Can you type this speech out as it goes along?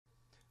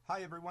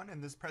Hi everyone, in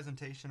this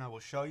presentation I will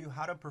show you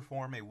how to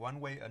perform a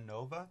one-way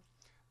ANOVA.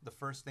 The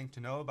first thing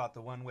to know about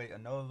the one-way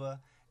ANOVA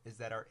is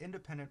that our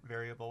independent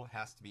variable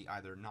has to be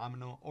either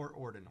nominal or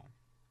ordinal.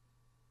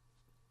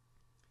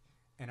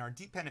 And our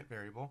dependent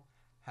variable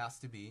has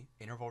to be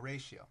interval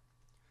ratio.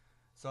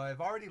 So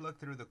I've already looked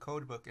through the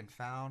codebook and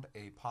found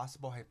a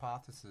possible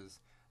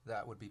hypothesis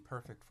that would be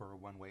perfect for a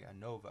one-way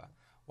ANOVA.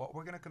 What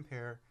we're going to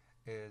compare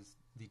is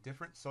the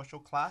different social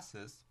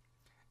classes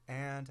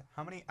and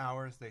how many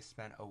hours they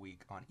spent a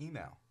week on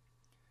email.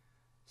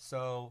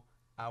 So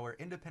our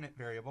independent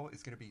variable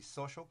is going to be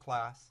social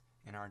class,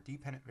 and our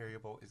dependent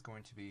variable is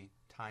going to be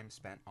time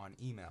spent on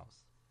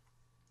emails.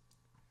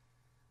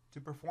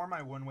 To perform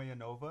my one-way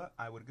ANOVA,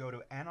 I would go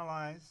to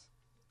Analyze,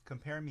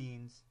 Compare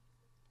Means,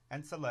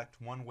 and select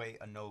One-Way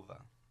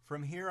ANOVA.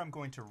 From here, I'm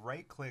going to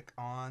right-click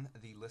on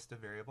the list of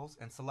variables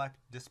and select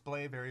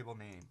Display Variable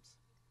Names.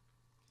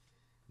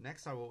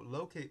 Next, I will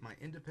locate my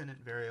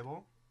independent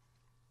variable,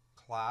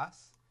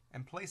 class,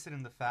 and place it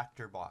in the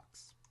factor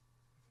box.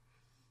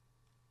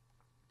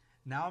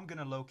 Now I'm going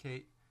to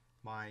locate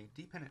my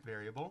dependent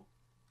variable,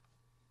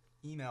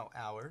 email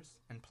hours,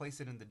 and place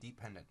it in the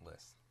dependent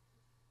list.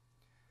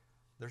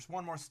 There's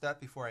one more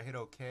step before I hit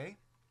OK.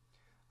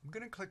 I'm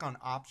going to click on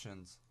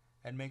Options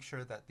and make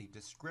sure that the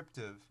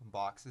descriptive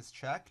box is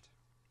checked,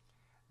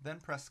 then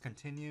press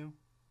Continue,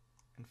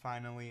 and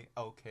finally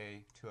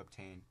OK to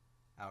obtain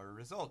our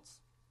results.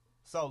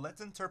 So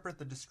let's interpret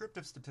the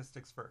descriptive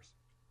statistics first.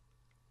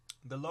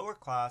 The lower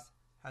class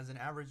has an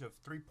average of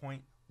 3.1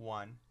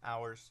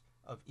 hours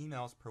of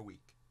emails per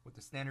week, with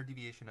a standard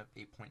deviation of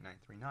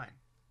 8.939.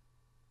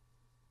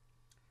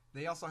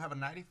 They also have a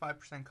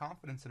 95%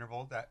 confidence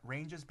interval that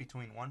ranges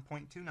between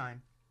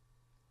 1.29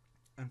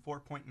 and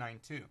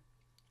 4.92.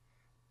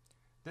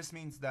 This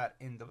means that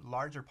in the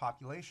larger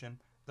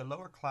population, the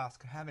lower class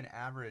could have an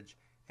average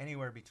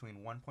anywhere between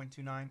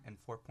 1.29 and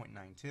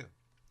 4.92.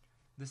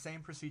 The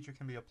same procedure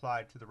can be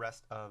applied to the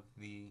rest of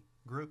the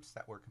groups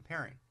that we're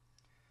comparing.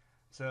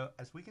 So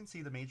as we can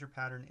see, the major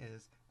pattern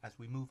is as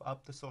we move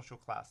up the social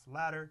class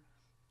ladder,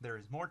 there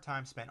is more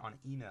time spent on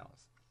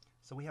emails.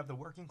 So we have the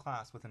working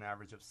class with an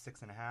average of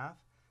 6.5,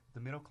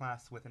 the middle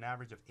class with an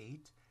average of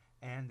 8,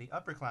 and the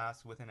upper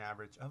class with an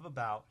average of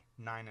about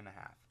 9.5.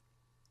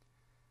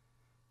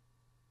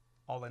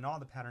 All in all,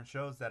 the pattern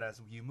shows that as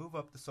you move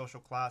up the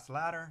social class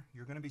ladder,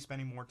 you're going to be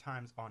spending more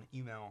time on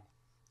email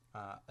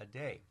a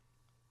day.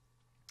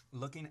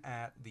 Looking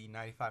at the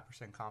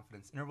 95%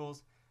 confidence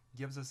intervals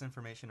gives us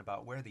information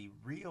about where the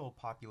real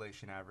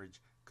population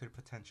average could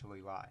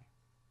potentially lie.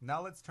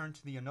 Now let's turn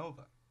to the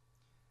ANOVA.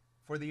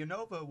 For the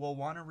ANOVA, we'll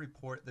want to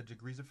report the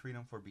degrees of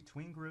freedom for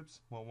between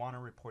groups, we'll want to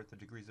report the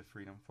degrees of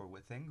freedom for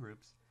within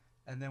groups,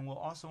 and then we'll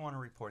also want to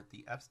report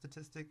the F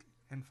statistic,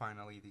 and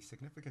finally the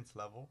significance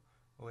level,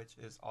 which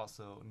is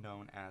also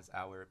known as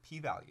our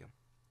p-value.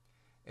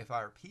 If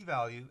our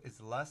p-value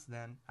is less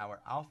than our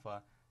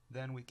alpha,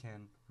 then we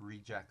can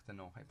reject the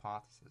null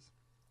hypothesis.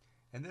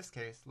 In this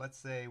case, let's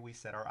say we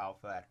set our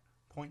alpha at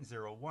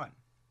 0.01.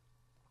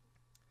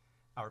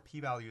 Our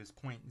p-value is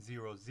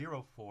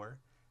 0.004,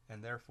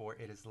 and therefore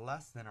it is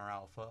less than our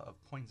alpha of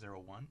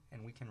 0.01,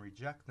 and we can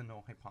reject the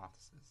null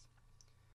hypothesis.